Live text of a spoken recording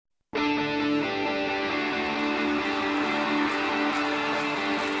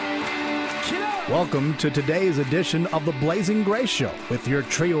Welcome to today's edition of the Blazing Grace Show with your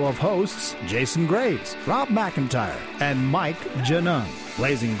trio of hosts, Jason Graves, Rob McIntyre, and Mike Janung.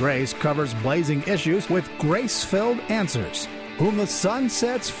 Blazing Grace covers blazing issues with grace-filled answers. Whom the Son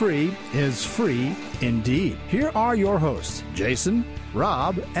sets free is free indeed. Here are your hosts, Jason,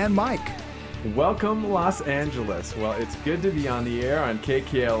 Rob, and Mike. Welcome, Los Angeles. Well, it's good to be on the air on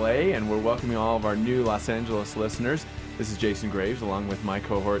KKLA, and we're welcoming all of our new Los Angeles listeners. This is Jason Graves, along with my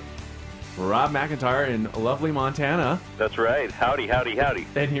cohort, Rob McIntyre in lovely Montana. That's right. Howdy, howdy, howdy.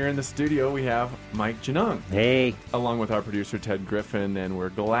 And here in the studio, we have Mike Janung. Hey. Along with our producer, Ted Griffin, and we're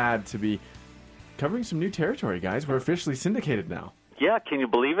glad to be covering some new territory, guys. We're officially syndicated now. Yeah, can you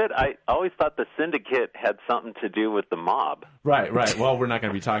believe it? I always thought the syndicate had something to do with the mob. Right. Well, we're not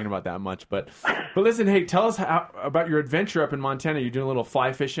going to be talking about that much, but listen, hey, tell us about your adventure up in Montana. You're doing a little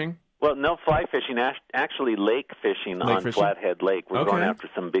fly fishing? Well, no fly fishing, actually lake fishing on Flathead Lake. We're going after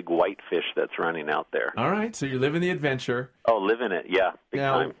some big whitefish that's running out there. All right, so you're living the adventure. Oh, living it, yeah, big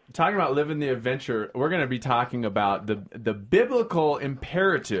time. Talking about living the adventure, we're going to be talking about the biblical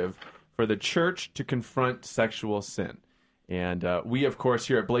imperative for the church to confront sexual sin. And we, of course,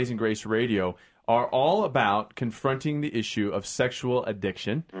 here at Blazing Grace Radio are all about confronting the issue of sexual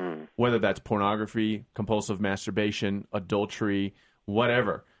addiction, whether that's pornography, compulsive masturbation, adultery,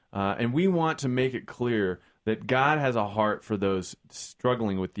 whatever. And we want to make it clear that God has a heart for those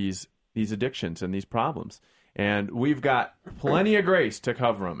struggling with these addictions and these problems. And we've got plenty of grace to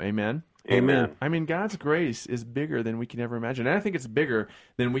cover them. Amen? Amen. I mean, God's grace is bigger than we can ever imagine. And I think it's bigger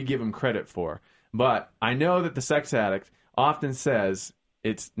than we give him credit for. But I know that the sex addict often says,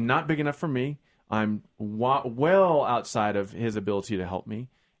 it's not big enough for me. I'm well outside of his ability to help me.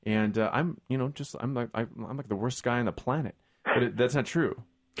 And I'm like the worst guy on the planet. But that's not true.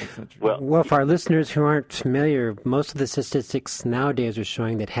 Well, for our listeners who aren't familiar, most of the statistics nowadays are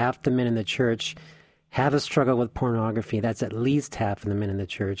showing that half the men in the church have a struggle with pornography. That's at least half of the men in the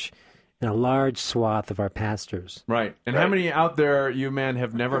church, and a large swath of our pastors. Right. And how many out there, you men,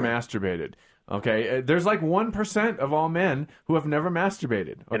 have never masturbated? Okay, there's like 1% of all men who have never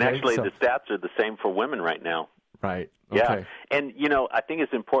masturbated. Okay? And actually, the stats are the same for women right now. Right. Okay. Yeah, and I think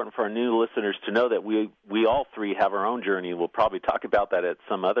it's important for our new listeners to know that we all three have our own journey. We'll probably talk about that at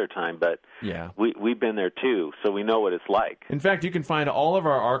some other time, but we've been there too, so we know what it's like. In fact, you can find all of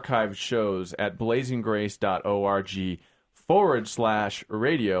our archived shows at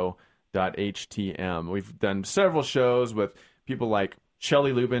blazinggrace.org/radio.htm. We've done several shows with people like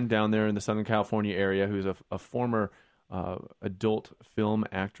Shelley Lubin down there in the Southern California area, who's a former adult film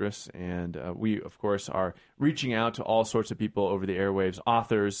actress, and we, of course, are reaching out to all sorts of people over the airwaves,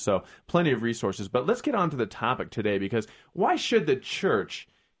 authors, so plenty of resources. But let's get on to the topic today, because why should the church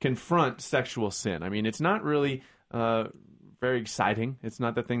confront sexual sin? I mean, it's not really very exciting. It's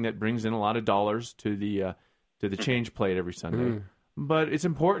not the thing that brings in a lot of dollars to the change plate every Sunday. But it's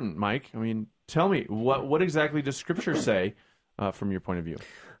important, Mike. I mean, tell me, what exactly does Scripture say from your point of view?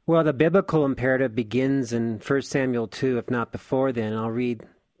 Well, the biblical imperative begins in 1 Samuel 2, if not before then. I'll read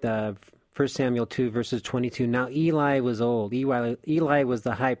 1 Samuel 2, verses 22. Now Eli was old. Eli was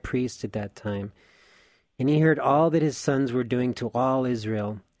the high priest at that time. And he heard all that his sons were doing to all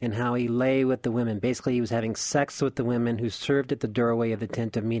Israel, and how he lay with the women. Basically, he was having sex with the women who served at the doorway of the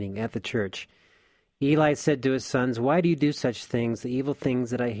tent of meeting at the church. Eli said to his sons, "Why do you do such things, the evil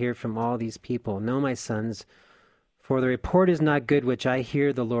things that I hear from all these people? No, my sons, for the report is not good which I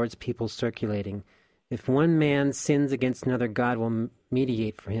hear the Lord's people circulating. If one man sins against another, God will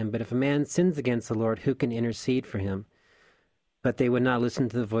mediate for him. But if a man sins against the Lord, who can intercede for him?" But they would not listen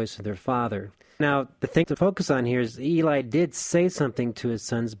to the voice of their father. Now, the thing to focus on here is Eli did say something to his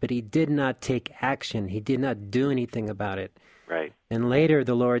sons, but he did not take action. He did not do anything about it. Right. And later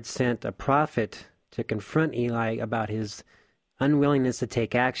the Lord sent a prophet to confront Eli about his unwillingness to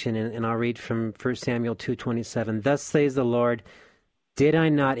take action, and I'll read from 1 Samuel 2:27. Thus says the Lord, did I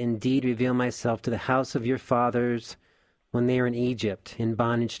not indeed reveal myself to the house of your fathers when they were in Egypt, in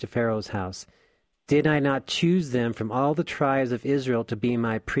bondage to Pharaoh's house? Did I not choose them from all the tribes of Israel to be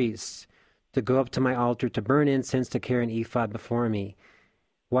my priests, to go up to my altar, to burn incense, to carry an ephod before me?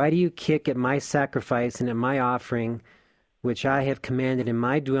 Why do you kick at my sacrifice and at my offering, which I have commanded in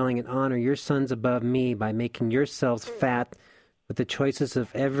my dwelling, and honor your sons above me by making yourselves fat with the choicest of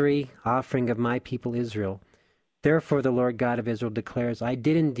every offering of my people Israel? Therefore the Lord God of Israel declares, I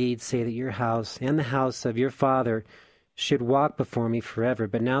did indeed say that your house and the house of your father should walk before me forever.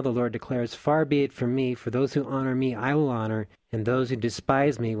 But now the Lord declares, far be it from me, for those who honor me I will honor, and those who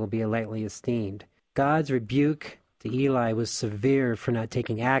despise me will be lightly esteemed. God's rebuke to Eli was severe for not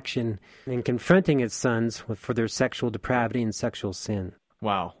taking action and confronting his sons for their sexual depravity and sexual sin.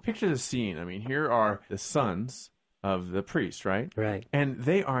 Wow. Picture the scene. I mean, here are the sons of the priest, right? Right. And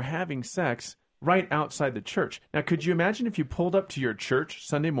they are having sex right outside the church. Now, could you imagine if you pulled up to your church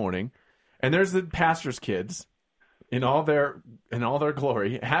Sunday morning, and there's the pastor's kids in all their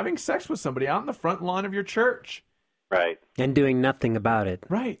glory having sex with somebody out in the front lawn of your church? Right. And doing nothing about it.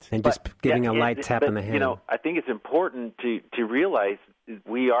 Right. And just giving a light tap on the hand. I think it's important to realize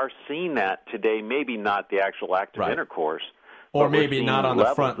we are seeing that today, maybe not the actual act of intercourse. Or maybe not on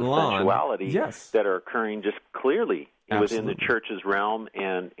the front lawn. Sexuality that are occurring just clearly within the church's realm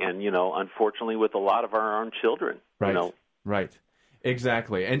and unfortunately with a lot of our own children. Right. Right.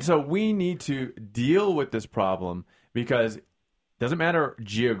 Exactly. And so we need to deal with this problem because it doesn't matter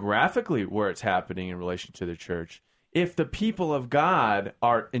geographically where it's happening in relation to the church. If the people of God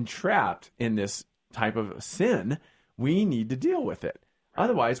are entrapped in this type of sin, we need to deal with it.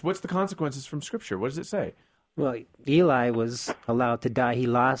 Otherwise, what's the consequences from Scripture? What does it say? Well, Eli was allowed to die. He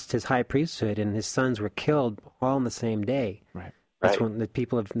lost his high priesthood, and his sons were killed all on the same day. Right. That's when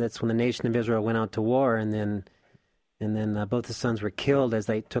the nation of Israel went out to war, and then both his sons were killed as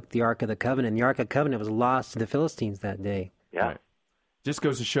they took the Ark of the Covenant. The Ark of the Covenant was lost to the Philistines that day. Yeah. Right. Just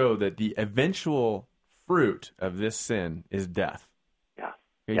goes to show that the eventual fruit of this sin is death. Yeah.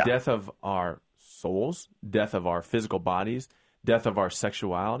 Okay? Death of our souls, death of our physical bodies, death of our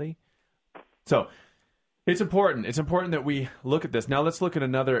sexuality. So it's important. It's important that we look at this. Now let's look at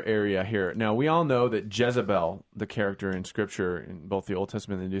another area here. Now we all know that Jezebel, the character in Scripture, in both the Old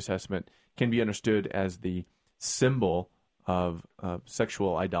Testament and the New Testament, can be understood as the symbol of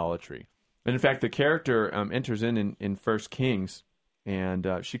sexual idolatry. And in fact, the character enters in 1 Kings, and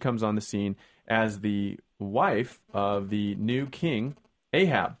she comes on the scene as the wife of the new king,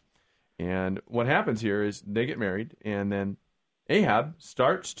 Ahab. And what happens here is they get married, and then Ahab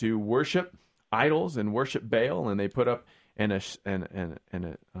starts to worship idols and worship Baal, and they put up an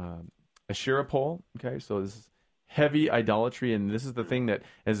Asherah pole. Okay, so this is heavy idolatry, and this is the thing that,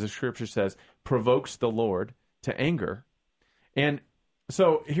 as the Scripture says, provokes the Lord to anger. And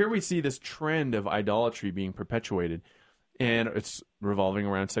so here we see this trend of idolatry being perpetuated, and it's revolving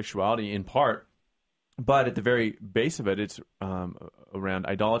around sexuality in part, but at the very base of it, it's around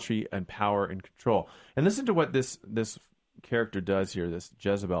idolatry and power and control. And listen to what this character does here, this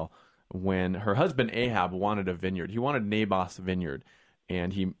Jezebel, when her husband Ahab wanted a vineyard. He wanted Naboth's vineyard,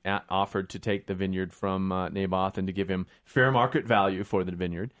 and he offered to take the vineyard from Naboth and to give him fair market value for the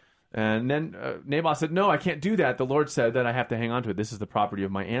vineyard. And then Naboth said, no, I can't do that. The Lord said that I have to hang on to it. This is the property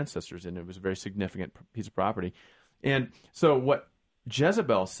of my ancestors, and it was a very significant piece of property. And so what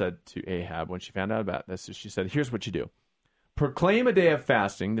Jezebel said to Ahab when she found out about this is she said, here's what you do. Proclaim a day of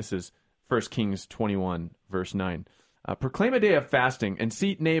fasting. This is 1 Kings 21, verse 9. Proclaim a day of fasting and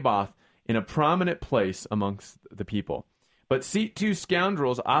seat Naboth in a prominent place amongst the people. But seat 2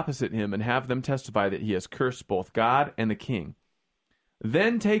 scoundrels opposite him and have them testify that he has cursed both God and the king.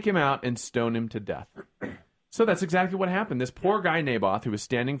 Then take him out and stone him to death. So that's exactly what happened. This poor guy Naboth, who was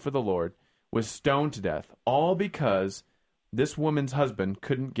standing for the Lord, was stoned to death, all because this woman's husband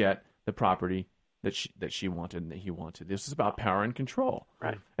couldn't get the property that she wanted and that he wanted. This is about power and control.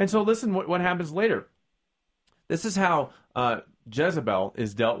 Right. And so listen what happens later. This is how Jezebel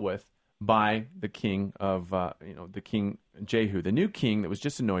is dealt with by the king of, the king Jehu, the new king that was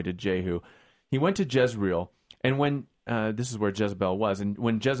just anointed, Jehu. He went to Jezreel, and when this is where Jezebel was, and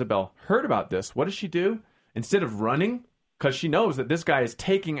when Jezebel heard about this, what does she do? Instead of running, because she knows that this guy is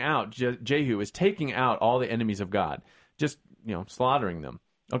taking out, Jehu is taking out all the enemies of God, just slaughtering them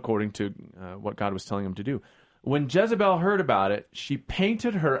according to what God was telling him to do. When Jezebel heard about it, she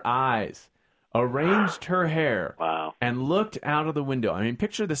painted her eyes, arranged her hair, and looked out of the window. I mean,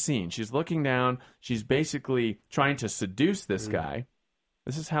 picture the scene. She's looking down. She's basically trying to seduce this guy.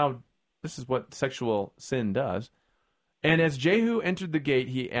 This is what sexual sin does. And as Jehu entered the gate,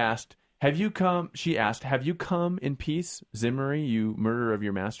 he asked, she asked, have you come in peace, Zimri, you murderer of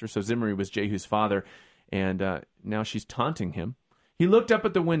your master? So Zimri was Jehu's father, and now she's taunting him. He looked up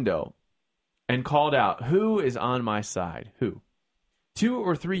at the window and called out, who is on my side? Who? 2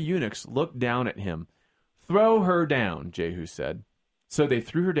 or 3 eunuchs looked down at him. Throw her down, Jehu said. So they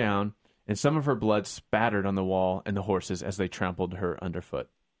threw her down, and some of her blood spattered on the wall and the horses as they trampled her underfoot.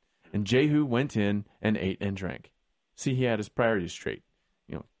 And Jehu went in and ate and drank. See, he had his priorities straight.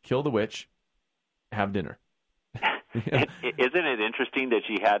 Kill the witch, have dinner. Isn't it interesting that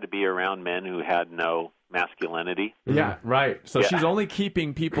she had to be around men who had no masculinity? Yeah, right. So she's only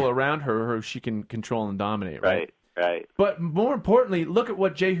keeping people around her who she can control and dominate, right? Right. But more importantly, look at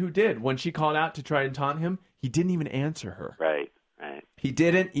what Jehu did. When she called out to try and taunt him, he didn't even answer her. Right. He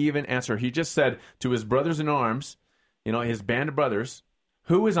didn't even answer her. He just said to his brothers in arms, his band of brothers,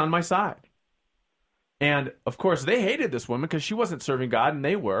 Who is on my side? And, of course, they hated this woman because she wasn't serving God, and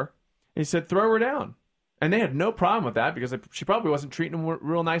they were. And he said, throw her down. And they had no problem with that because she probably wasn't treating them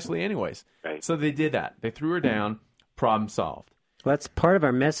real nicely anyways. Right. So they did that. They threw her down. Problem solved. Well, that's part of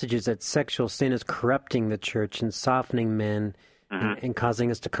our message is that sexual sin is corrupting the church and softening men and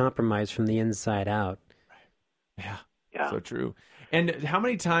causing us to compromise from the inside out. Yeah, so true. And how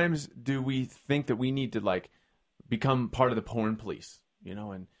many times do we think that we need to, like, become part of the porn police,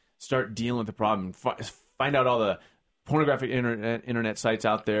 and start dealing with the problem, find out all the pornographic internet sites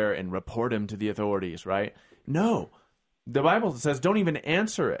out there and report them to the authorities, right? No. The Bible says don't even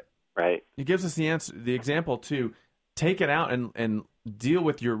answer it. Right. It gives us the example to take it out and deal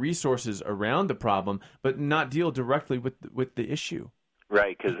with your resources around the problem, but not deal directly with the issue.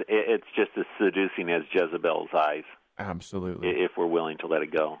 Right, because it's just as seducing as Jezebel's eyes. Absolutely. If we're willing to let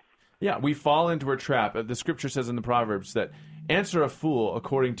it go. Yeah, we fall into a trap. The scripture says in the Proverbs that answer a fool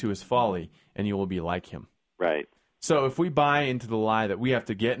according to his folly, and you will be like him. Right. So if we buy into the lie that we have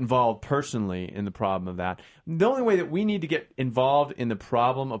to get involved personally in the problem of that, the only way that we need to get involved in the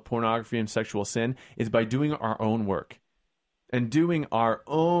problem of pornography and sexual sin is by doing our own work and doing our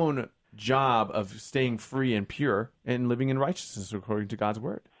own job of staying free and pure and living in righteousness according to God's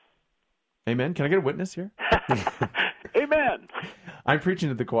word. Amen? Can I get a witness here? Amen. I'm preaching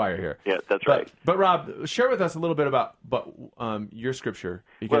to the choir here. Yeah, that's right. But Rob, share with us a little bit about your scripture,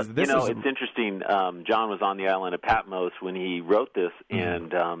 because it's interesting. John was on the island of Patmos when he wrote this,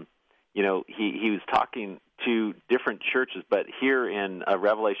 and he was talking to different churches. But here in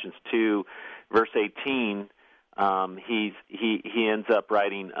Revelations 2, verse 18, he ends up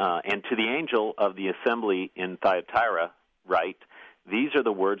writing, and to the angel of the assembly in Thyatira write, these are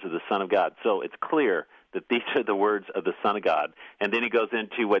the words of the Son of God. So it's clear that these are the words of the Son of God. And then he goes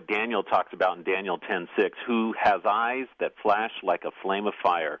into what Daniel talks about in Daniel 10:6, who has eyes that flash like a flame of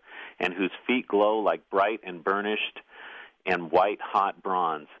fire, and whose feet glow like bright and burnished and white hot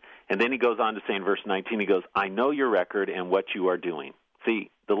bronze. And then he goes on to say in verse 19, he goes, I know your record and what you are doing.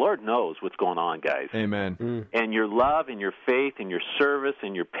 See, the Lord knows what's going on, guys. Amen. And your love and your faith and your service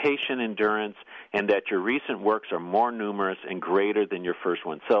and your patient endurance, and that your recent works are more numerous and greater than your first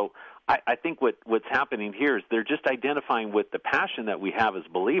one. So I think what's happening here is they're just identifying with the passion that we have as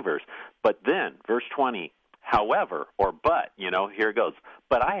believers. But then, verse 20, however, or but, here it goes.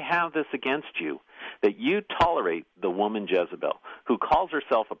 But I have this against you, that you tolerate the woman Jezebel, who calls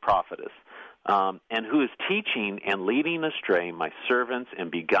herself a prophetess, and who is teaching and leading astray my servants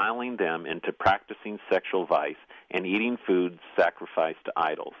and beguiling them into practicing sexual vice and eating foods sacrificed to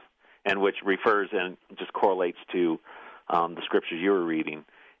idols, and which refers and just correlates to the scriptures you were reading.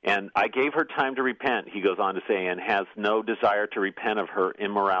 And I gave her time to repent, he goes on to say, and has no desire to repent of her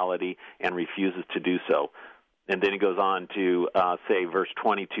immorality and refuses to do so. And then he goes on to say, verse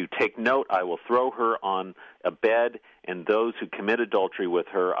 22, take note, I will throw her on a bed, and those who commit adultery with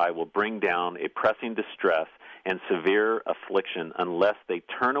her I will bring down a pressing distress and severe affliction unless they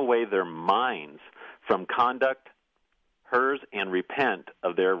turn away their minds from conduct, hers, and repent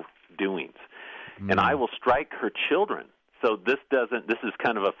of their doings. And I will strike her children. So this is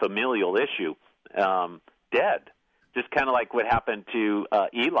kind of a familial issue, dead, just kind of like what happened to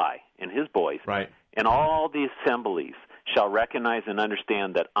Eli and his boys. Right. And all the assemblies shall recognize and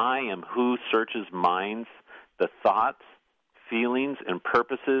understand that I am who searches minds, the thoughts, feelings, and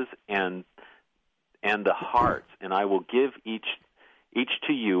purposes, and the hearts. And I will give each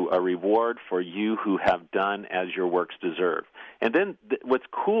to you a reward for you who have done as your works deserve. And then what's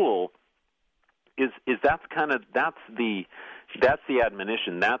cool is that's the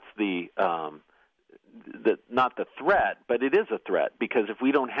admonition. That's the not the threat, but it is a threat, because if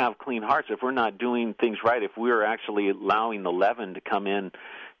we don't have clean hearts, if we're not doing things right, if we're actually allowing the leaven to come in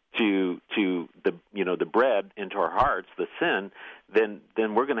to the bread into our hearts, the sin, then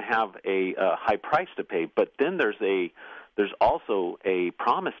we're going to have a high price to pay. But then there's also a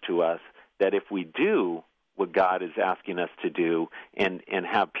promise to us that if we do what God is asking us to do and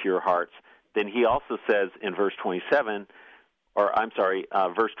have pure hearts, then he also says in verse 26,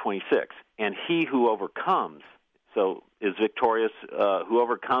 and he who overcomes, so is victorious, who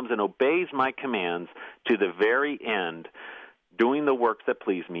overcomes and obeys my commands to the very end, doing the works that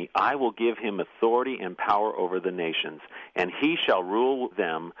please me, I will give him authority and power over the nations, and he shall rule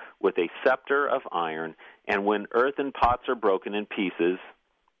them with a scepter of iron, and when earthen pots are broken in pieces,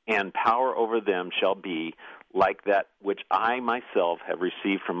 and power over them shall be like that which I myself have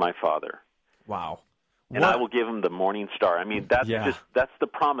received from my Father. Wow. And I will give him the morning star. I mean, that's the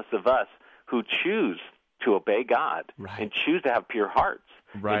promise of us who choose to obey God and choose to have pure hearts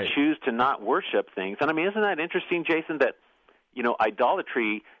and choose to not worship things. And I mean, isn't that interesting, Jason, that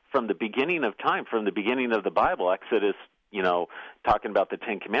idolatry from the beginning of time, from the beginning of the Bible, Exodus, talking about the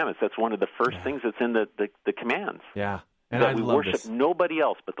Ten Commandments, that's one of the first things that's in the commands. Yeah. And that I we love worship this. nobody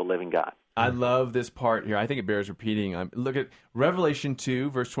else but the living God. I love this part here. I think it bears repeating. Look at Revelation 2,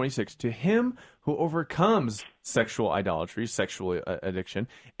 verse 26. To him who overcomes sexual idolatry, sexual addiction,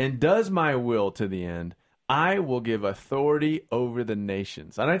 and does my will to the end, I will give authority over the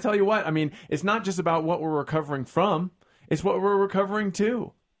nations. And I tell you what, it's not just about what we're recovering from. It's what we're recovering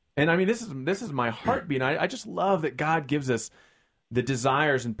to. And this is my heartbeat. I just love that God gives us the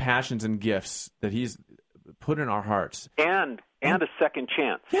desires and passions and gifts that he's put in our hearts. And a second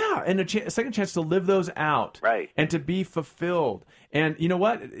chance. Yeah, and a second chance to live those out. Right. And to be fulfilled. And you know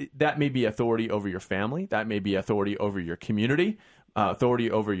what? That may be authority over your family. That may be authority over your community, authority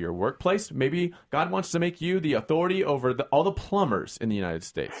over your workplace. Maybe God wants to make you the authority over all the plumbers in the United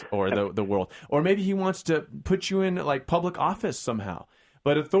States or the world. Or maybe he wants to put you in like public office somehow.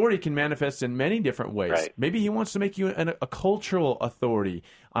 But authority can manifest in many different ways. Right. Maybe he wants to make you a cultural authority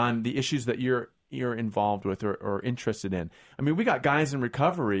on the issues that you're involved with or interested in. We got guys in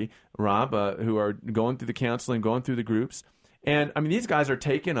recovery, Rob, who are going through the counseling, going through the groups. And, these guys are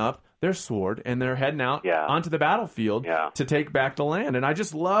taking up their sword and they're heading out onto the battlefield to take back the land. And I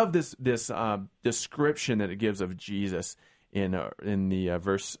just love this description that it gives of Jesus in the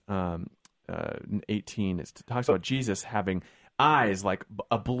verse 18. It talks about Jesus having eyes like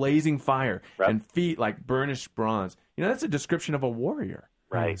a blazing fire and feet like burnished bronze. That's a description of a warrior.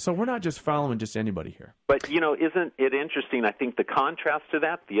 Right. So we're not just following just anybody here. But, isn't it interesting? I think the contrast to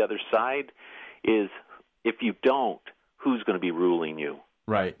that, the other side, is if you don't, who's going to be ruling you?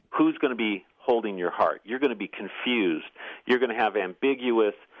 Right. Who's going to be holding your heart? You're going to be confused. You're going to have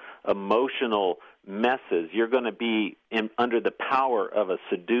ambiguous, emotional messes. You're going to be under the power of a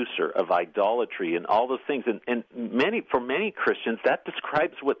seducer, of idolatry, and all those things. And for many Christians, that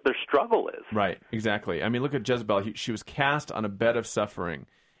describes what their struggle is. Right, exactly. Look at Jezebel. She was cast on a bed of suffering.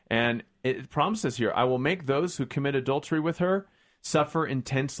 And it promises here, I will make those who commit adultery with her suffer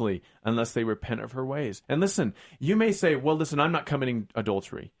intensely unless they repent of her ways. And listen, you may say, well, listen, I'm not committing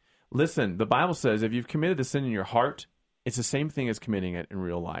adultery. Listen, the Bible says if you've committed the sin in your heart, it's the same thing as committing it in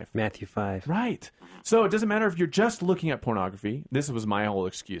real life. Matthew 5. Right. So it doesn't matter if you're just looking at pornography. This was my whole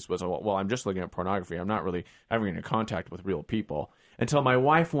excuse was, well, I'm just looking at pornography. I'm not really having any contact with real people. Until my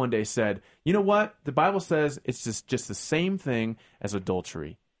wife one day said, you know what? The Bible says it's just the same thing as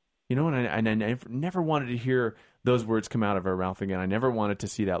adultery. And I never wanted to hear those words come out of her mouth again. I never wanted to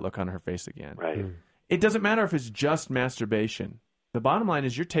see that look on her face again. Right. It doesn't matter if it's just masturbation. The bottom line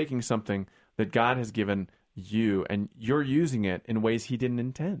is you're taking something that God has given you, and you're using it in ways he didn't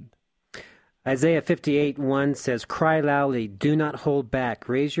intend. Isaiah 58:1 says, cry loudly, do not hold back.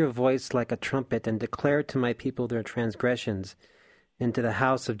 Raise your voice like a trumpet and declare to my people their transgressions and to the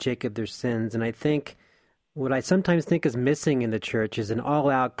house of Jacob their sins. And I think what I sometimes think is missing in the church is an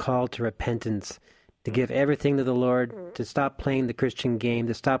all-out call to repentance, to give everything to the Lord, to stop playing the Christian game,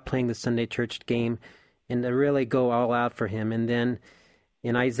 to stop playing the Sunday church game, and to really go all out for him. And then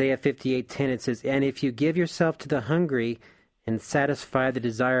in Isaiah 58:10 it says, and if you give yourself to the hungry and satisfy the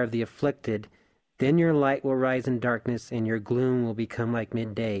desire of the afflicted, then your light will rise in darkness and your gloom will become like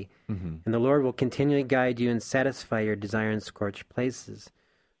midday. Mm-hmm. And the Lord will continually guide you and satisfy your desire in scorched places.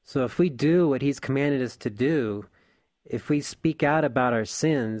 So if we do what he's commanded us to do, if we speak out about our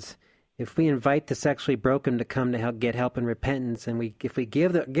sins, if we invite the sexually broken to come to help get help and repentance, and if we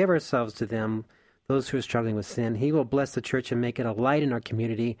give ourselves to them, those who are struggling with sin, he will bless the church and make it a light in our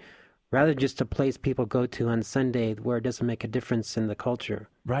community rather than just a place people go to on Sunday where it doesn't make a difference in the culture.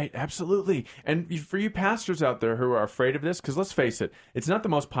 Right, absolutely. And for you pastors out there who are afraid of this, because let's face it, it's not the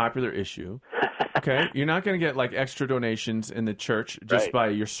most popular issue. Okay, you're not going to get like extra donations in the church just by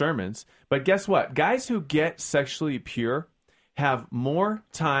your sermons. But guess what? Guys who get sexually pure have more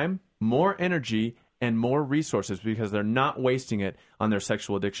time, more energy, and more resources because they're not wasting it on their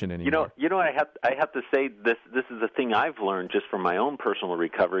sexual addiction anymore. I have to say this is a thing I've learned just from my own personal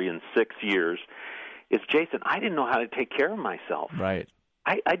recovery in 6 years. Is Jason, I didn't know how to take care of myself. Right.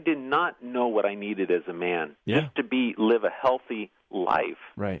 I did not know what I needed as a man just to live a healthy life.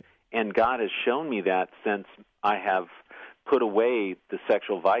 Right. And God has shown me that since I have put away the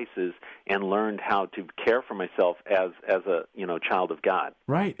sexual vices and learned how to care for myself as a child of God.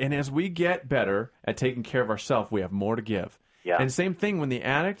 Right. And as we get better at taking care of ourselves, we have more to give. Yeah. And same thing when the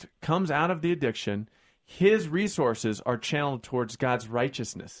addict comes out of the addiction, his resources are channeled towards God's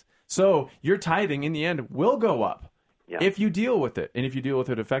righteousness. So your tithing in the end will go up if you deal with it, and if you deal with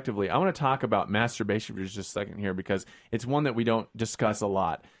it effectively. I want to talk about masturbation for just a second here because it's one that we don't discuss a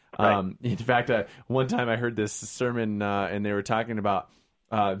lot. Right. In fact, one time I heard this sermon, and they were talking about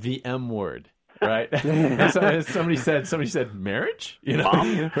the M word. Right, and so somebody said marriage,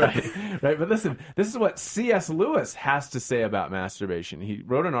 right. But listen, this is what C.S. Lewis has to say about masturbation. He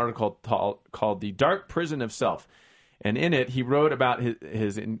wrote an article called "The Dark Prison of Self," and in it he wrote about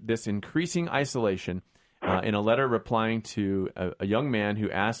this increasing isolation in a letter replying to a young man who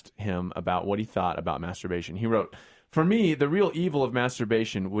asked him about what he thought about masturbation. He wrote, "For me, the real evil of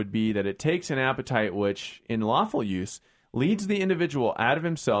masturbation would be that it takes an appetite which, in lawful use, leads the individual out of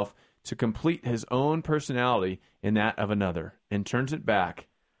himself to complete his own personality in that of another, and turns it back,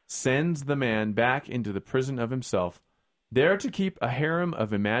 sends the man back into the prison of himself, there to keep a harem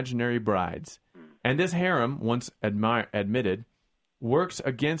of imaginary brides. And this harem, once admitted, works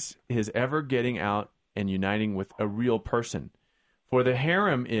against his ever getting out and uniting with a real person. For the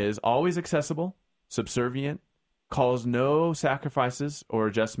harem is always accessible, subservient, calls no sacrifices or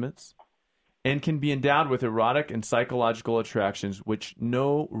adjustments, and can be endowed with erotic and psychological attractions which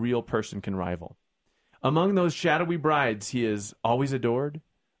no real person can rival. Among those shadowy brides he is always adored,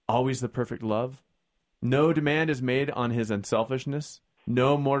 always the perfect love. No demand is made on his unselfishness,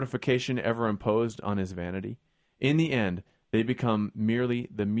 no mortification ever imposed on his vanity. In the end, they become merely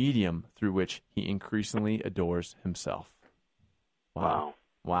the medium through which he increasingly adores himself." Wow.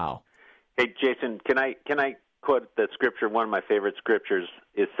 Wow. Hey, Jason, can I quote the scripture? One of my favorite scriptures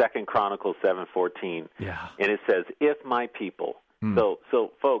is 2 Chronicles 7:14. Yeah. And it says, "If my people." So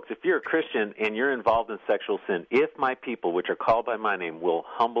folks, if you're a Christian and you're involved in sexual sin, if my people, which are called by my name, will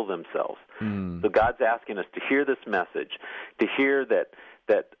humble themselves. So God's asking us to hear this message, to hear that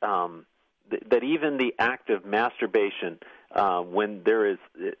even the act of masturbation, when there is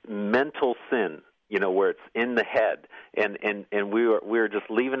mental sin, where it's in the head, and we're just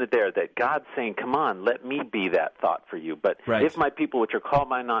leaving it there, that God's saying, come on, let me be that thought for you. But right. If my people, which are called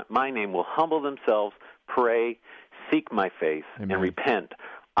by my name, will humble themselves, pray, seek my face, Amen. and repent,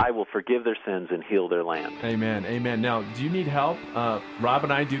 I will forgive their sins and heal their land. Amen. Amen. Now, do you need help? Rob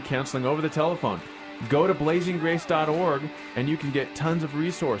and I do counseling over the telephone. Go to blazinggrace.org, and you can get tons of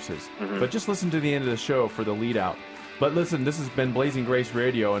resources. But just listen to the end of the show for the lead out. But listen, this has been Blazing Grace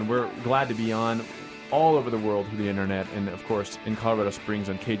Radio, and we're glad to be on all over the world through the internet, and of course in Colorado Springs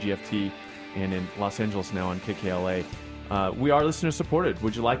on KGFT, and in Los Angeles now on KKLA. We are listener supported.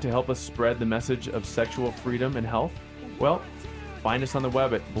 Would you like to help us spread the message of sexual freedom and health? Well, find us on the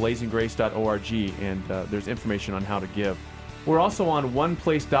web at blazinggrace.org, and there's information on how to give. We're also on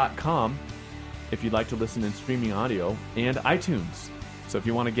oneplace.com if you'd like to listen in streaming audio, and iTunes. So if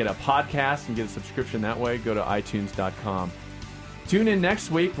you want to get a podcast and get a subscription that way, go to itunes.com. Tune in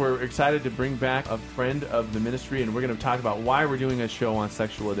next week. We're excited to bring back a friend of the ministry, and we're going to talk about why we're doing a show on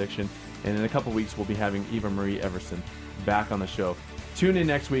sexual addiction. And in a couple weeks, we'll be having Eva Marie Everson back on the show. Tune in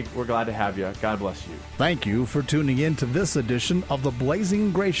next week. We're glad to have you. God bless you. Thank you for tuning in to this edition of the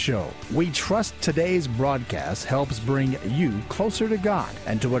Blazing Grace Show. We trust today's broadcast helps bring you closer to God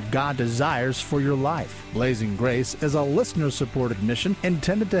and to what God desires for your life. Blazing Grace is a listener-supported mission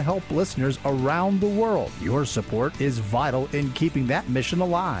intended to help listeners around the world. Your support is vital in keeping that mission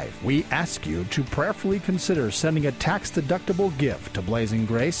alive. We ask you to prayerfully consider sending a tax-deductible gift to Blazing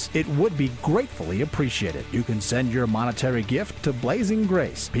Grace. It would be gratefully appreciated. You can send your monetary gift to Blazing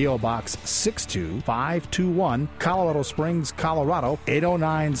Grace, P.O. Box 62521, Colorado Springs, Colorado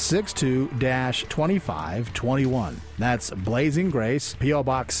 80962-2521. That's Blazing Grace, P.O.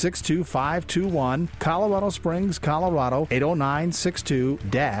 Box 62521, Colorado Springs, Colorado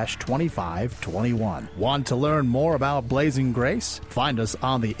 80962-2521. Want to learn more about Blazing Grace? Find us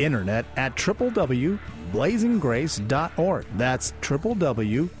on the internet at www.blazinggrace.org. That's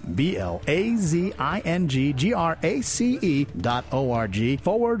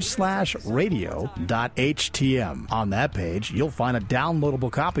www.blazinggrace.org/radio.htm. On that page, you'll find a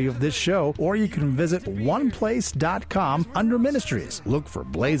downloadable copy of this show, or you can visit oneplace.com under Ministries. Look for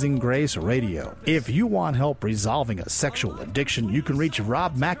Blazing Grace Radio. If you want help resolving a sexual addiction, you can reach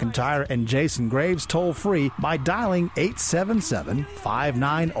Rob McIntyre and Jason Graves toll-free by dialing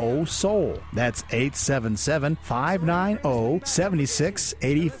 877-590-SOUL. That's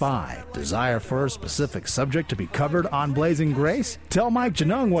 877-590-7685. Desire for a specific subject to be covered on Blazing Grace? Tell Mike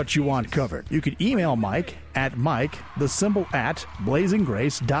Janung what you want covered. You can email Mike at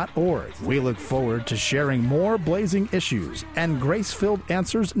blazinggrace.org. We look forward to sharing more blazing issues and grace-filled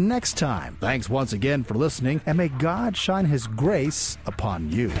answers next time. Thanks once again for listening, and may God shine His grace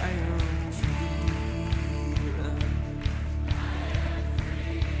upon you.